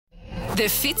The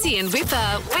Fitzy and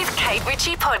Whipper with Kate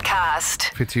Ritchie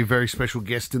podcast. Fitzy, a very special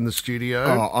guest in the studio.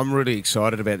 Oh, I'm really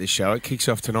excited about this show. It kicks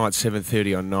off tonight,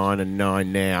 7:30 on 9 and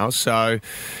 9 now. So,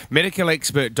 medical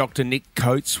expert Dr. Nick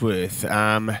Coatsworth.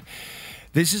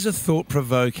 This is a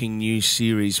thought-provoking new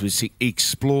series which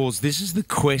explores, this is the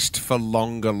quest for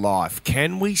longer life.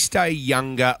 Can we stay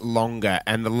younger longer?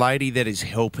 And the lady that is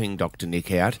helping Dr. Nick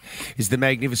out is the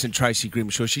magnificent Tracy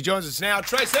Grimshaw. She joins us now.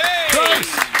 Tracy!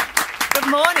 Good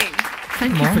morning.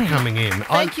 Thank you for coming in.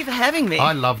 Thank you for having me.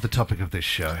 I love the topic of this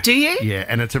show. Do you? Yeah,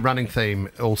 and it's a running theme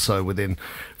also within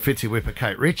Fitzy Whipper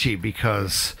Kate Ritchie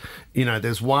because, you know,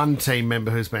 there's one team member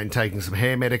who's been taking some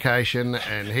hair medication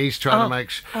and he's trying to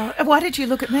make why did you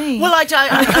look at me? Well, I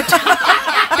don't.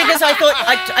 Because I thought,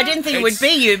 I didn't think it would be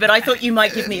you, but I thought you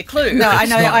might give me a clue. No, I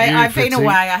know. not you, I've been Fitzy.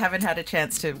 away. I haven't had a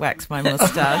chance to wax my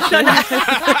moustache.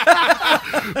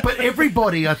 But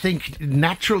everybody, I think,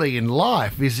 naturally in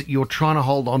life is that you're trying to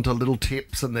hold on to little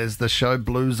tips, and there's the show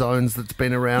Blue Zones that's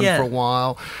been around Yeah. for a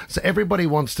while. So everybody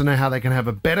wants to know how they can have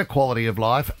a better quality of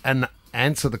life and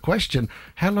answer the question,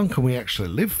 how long can we actually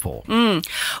live for? Well,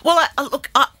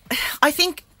 I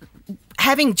think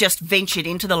having just ventured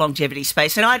into the longevity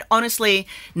space, and I'd honestly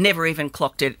never even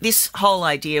clocked it. This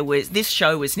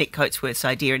show was Nick Coatsworth's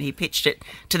idea, and he pitched it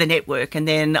to the network, and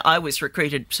then I was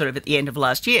recruited sort of at the end of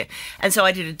last year. And so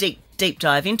I did a deep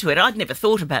dive into it. I'd never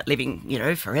thought about living,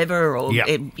 forever or,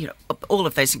 all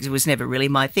of those things. It was never really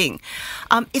my thing.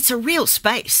 It's a real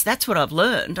space. That's what I've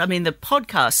learned. I mean, the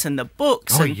podcasts and the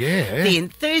books and the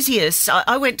enthusiasts.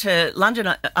 I went to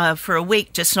London for a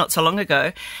week just not so long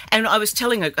ago, and I was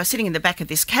sitting in the back of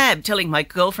this cab telling my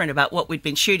girlfriend about what we'd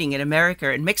been shooting in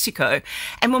America and Mexico.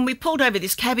 And when we pulled over,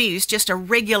 this cabbie, who's just a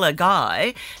regular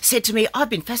guy, said to me, "I've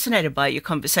been fascinated by your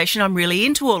conversation. I'm really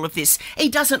into all of this." He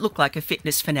doesn't look like a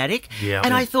fitness fanatic. Yeah.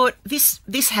 And I thought,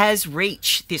 this has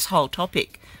reach, this whole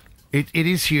topic. It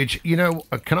is huge. You know,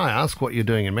 can I ask what you're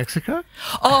doing in Mexico?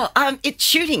 It's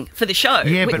shooting for the show.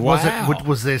 Yeah, but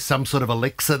was there some sort of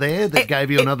elixir there that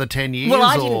gave you another 10 years? Well,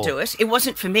 I didn't do it. It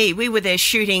wasn't for me. We were there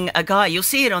shooting a guy. You'll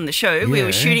see it on the show. We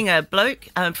were shooting a bloke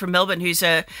from Melbourne who's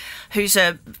a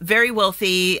very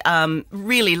wealthy,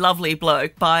 really lovely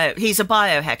bloke. He's a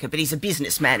biohacker, but he's a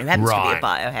businessman who happens to be a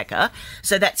biohacker.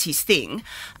 So that's his thing.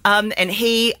 And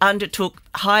he undertook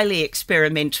highly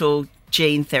experimental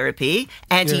gene therapy,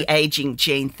 anti-aging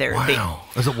gene therapy. Wow.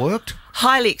 Has it worked?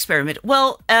 Highly experimental.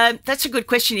 Well, that's a good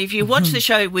question. If you watch the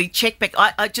show, we check back.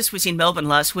 I just was in Melbourne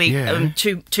last week,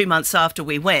 2 months after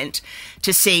we went,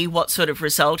 to see what sort of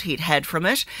result he'd had from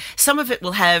it. Some of it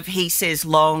will have, he says,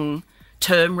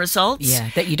 long-term results.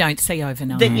 Yeah, that you don't see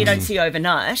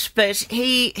overnight. But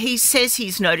he says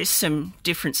he's noticed some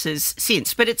differences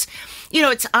since. But it's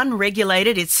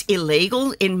unregulated. It's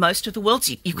illegal in most of the world.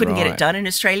 You couldn't get it done in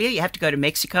Australia. You have to go to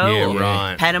Mexico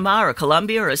or Panama or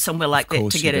Colombia or somewhere like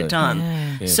that to get it done.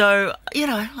 Yeah. So,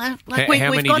 how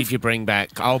many did you bring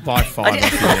back? I'll buy 5 off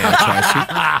you now, Tracy.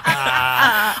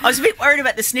 I was a bit worried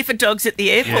about the sniffer dogs at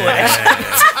the airport.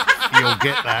 You'll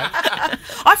get that.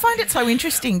 I find it so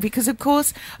interesting because, of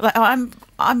course,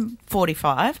 I'm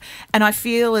 45, and I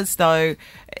feel as though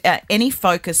any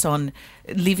focus on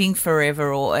living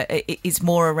forever is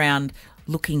more around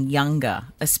looking younger,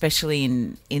 especially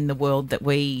in the world that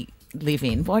we live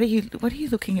in. What are you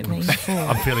looking at me for?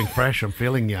 I'm feeling fresh. I'm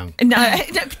feeling young. No,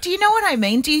 do you know what I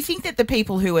mean? Do you think that the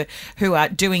people who are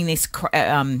doing this,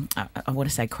 I want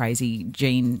to say crazy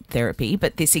gene therapy,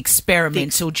 but this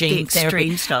experimental gene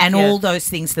therapy stuff, and all those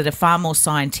things that are far more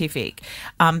scientific,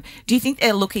 do you think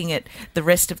they're looking at the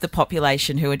rest of the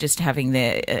population who are just having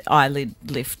their eyelid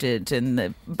lifted and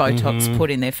the Botox put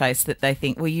in their face, that they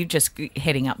think, well, you're just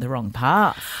heading up the wrong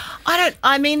path?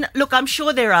 Look, I'm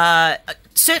sure there are.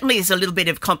 Certainly there's a little bit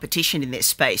of competition in this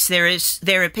space.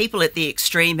 There are people at the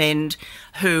extreme end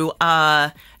who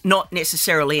are not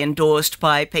necessarily endorsed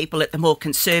by people at the more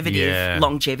conservative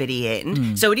longevity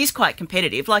end. So it is quite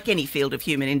competitive. Like any field of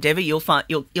human endeavour, you'll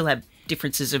have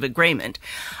differences of agreement.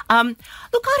 Look,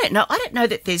 I don't know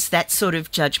that there's that sort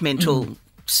of judgmental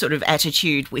sort of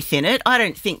attitude within it. I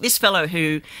don't think this fellow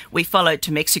who we followed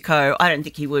to Mexico, I don't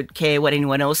think he would care what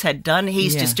anyone else had done.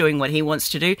 He's just doing what he wants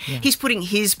to do. Yeah. He's putting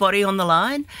his body on the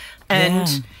line,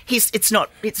 and it's not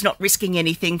risking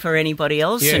anything for anybody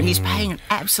else. And he's paying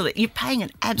you're paying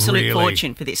an absolute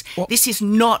fortune for this. This is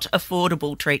not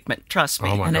affordable treatment, trust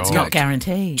me. And it's not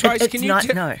guaranteed.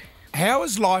 Trace, No. How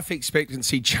has life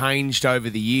expectancy changed over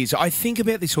the years? I think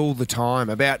about this all the time,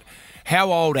 about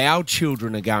how old our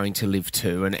children are going to live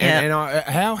to, and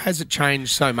how has it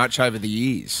changed so much over the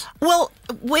years? Well,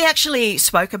 we actually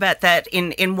spoke about that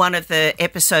in one of the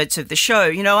episodes of the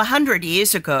show. 100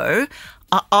 years ago,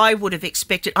 I would have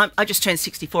expected. I just turned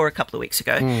 64 a couple of weeks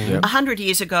ago. 100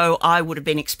 years ago, I would have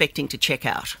been expecting to check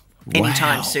out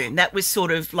anytime soon. That was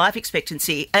sort of life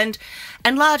expectancy, and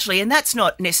largely, and that's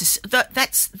not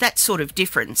that sort of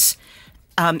difference.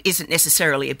 Isn't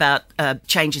necessarily about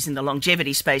changes in the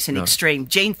longevity space and extreme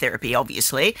gene therapy,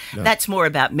 obviously. No. That's more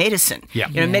about medicine. Yeah.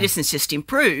 Medicine's just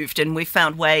improved, and we've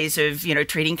found ways of,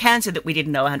 treating cancer that we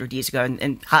didn't know 100 years ago,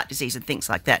 and heart disease and things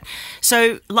like that.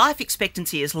 So life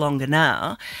expectancy is longer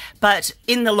now, but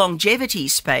in the longevity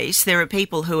space, there are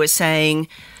people who are saying,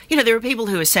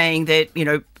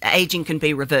 that, aging can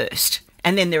be reversed.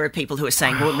 And then there are people who are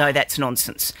saying, well, no, that's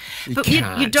nonsense. But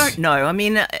you don't know. I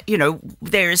mean,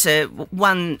 there's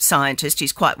one scientist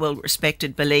who's quite well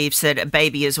respected believes that a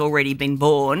baby has already been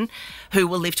born who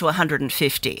will live to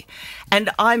 150.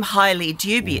 And I'm highly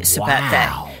dubious about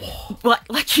that.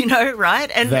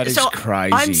 Right? And that is so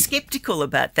crazy. I'm sceptical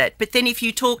about that. But then if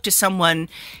you talk to someone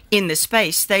in the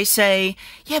space, they say,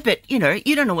 yeah, but, you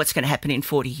don't know what's going to happen in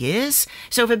 40 years.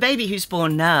 So if a baby who's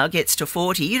born now gets to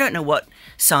 40, you don't know what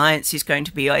science is going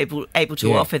to be able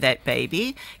to offer that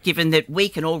baby, given that we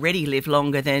can already live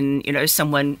longer than,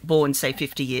 someone born, say,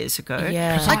 50 years ago.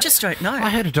 Yeah. I just don't know. I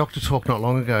heard a doctor talk not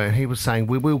long ago, and he was saying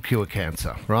we will cure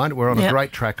cancer, right? We're on a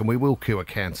great track, and we will cure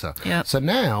cancer. Yep. So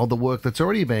now the work that's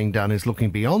already being done is looking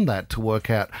beyond that to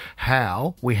work out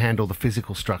how we handle the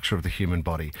physical structure of the human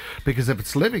body. Because if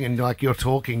it's living and like you're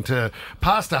talking to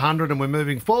past 100 and we're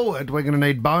moving forward, we're going to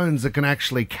need bones that can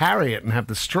actually carry it and have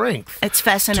the strength. It's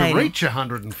fascinating. To reach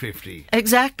 150.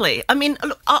 Exactly. I mean,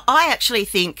 look, I actually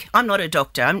think, I'm not a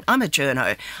doctor, I'm a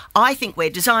journo. I think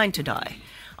we're designed to die.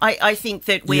 I think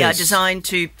that we are designed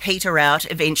to peter out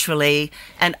eventually,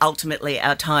 and ultimately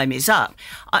our time is up.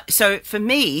 So for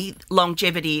me,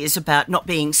 longevity is about not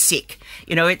being sick.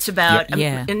 It's about...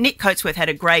 and Nick Coatsworth had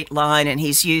a great line, and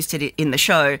he's used it in the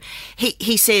show.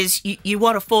 He says, you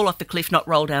want to fall off the cliff, not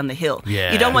roll down the hill.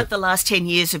 Yeah. You don't want the last 10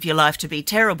 years of your life to be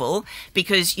terrible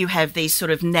because you have these sort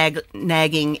of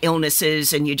nagging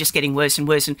illnesses and you're just getting worse and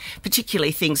worse, and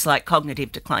particularly things like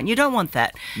cognitive decline. You don't want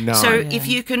that. No. So if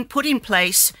you can put in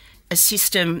place a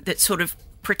system that sort of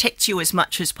protects you as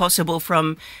much as possible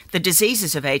from the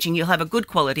diseases of ageing, you'll have a good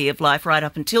quality of life right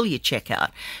up until you check out.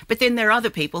 But then there are other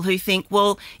people who think,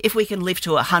 well, if we can live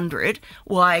to 100,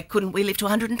 why couldn't we live to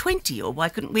 120? Or why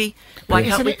can't we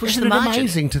push the margin? Isn't it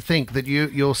amazing to think that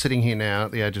you're sitting here now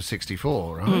at the age of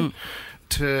 64, right?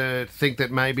 To think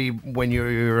that maybe when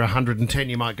you're 110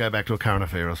 you might go back to a current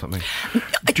affair or something.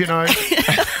 Do you know?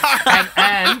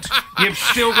 and you've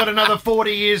still got another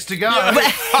 40 years to go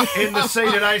in the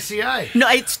seat at ACA. No,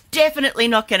 it's definitely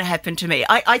not going to happen to me.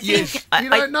 I think... Yes. You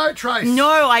don't know, Trace.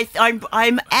 No, I'm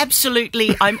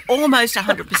almost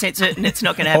 100% certain it's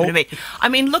not going to happen to me. I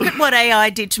mean, look at what AI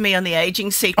did to me on the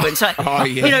ageing sequence.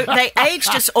 They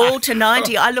aged us all to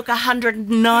 90. I look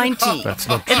 190. That's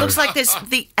not true. It looks like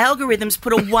the algorithms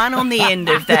put a 1 on the end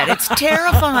of that. It's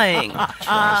terrifying.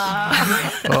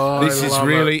 This is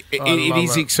really... It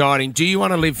is exciting. Do you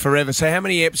want to live forever? So how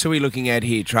many eps are we looking at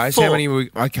here, Trace? 4. How many?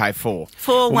 Okay, 4.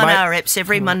 4 1-hour eps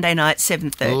every Monday night,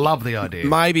 7:30. Love the idea.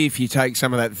 Maybe if you take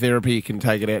some of that therapy, you can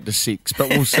take it out to 6. But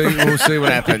we'll see. We'll see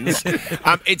what happens.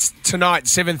 It's tonight,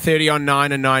 7:30 on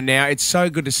 9 and 9 now. It's so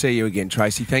good to see you again,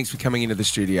 Tracy. Thanks for coming into the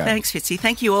studio. Thanks, Fitzy.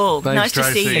 Thank you all. Thanks, nice Tracy.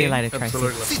 to see you. See you later, Tracy.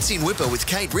 Absolutely. Fitzy and Whipper with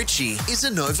Kate Ritchie is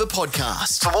a Nova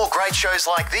podcast. For more great shows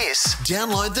like this,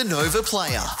 download the Nova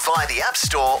Player via the App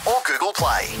Store or Google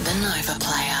Play. The Nova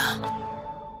Player.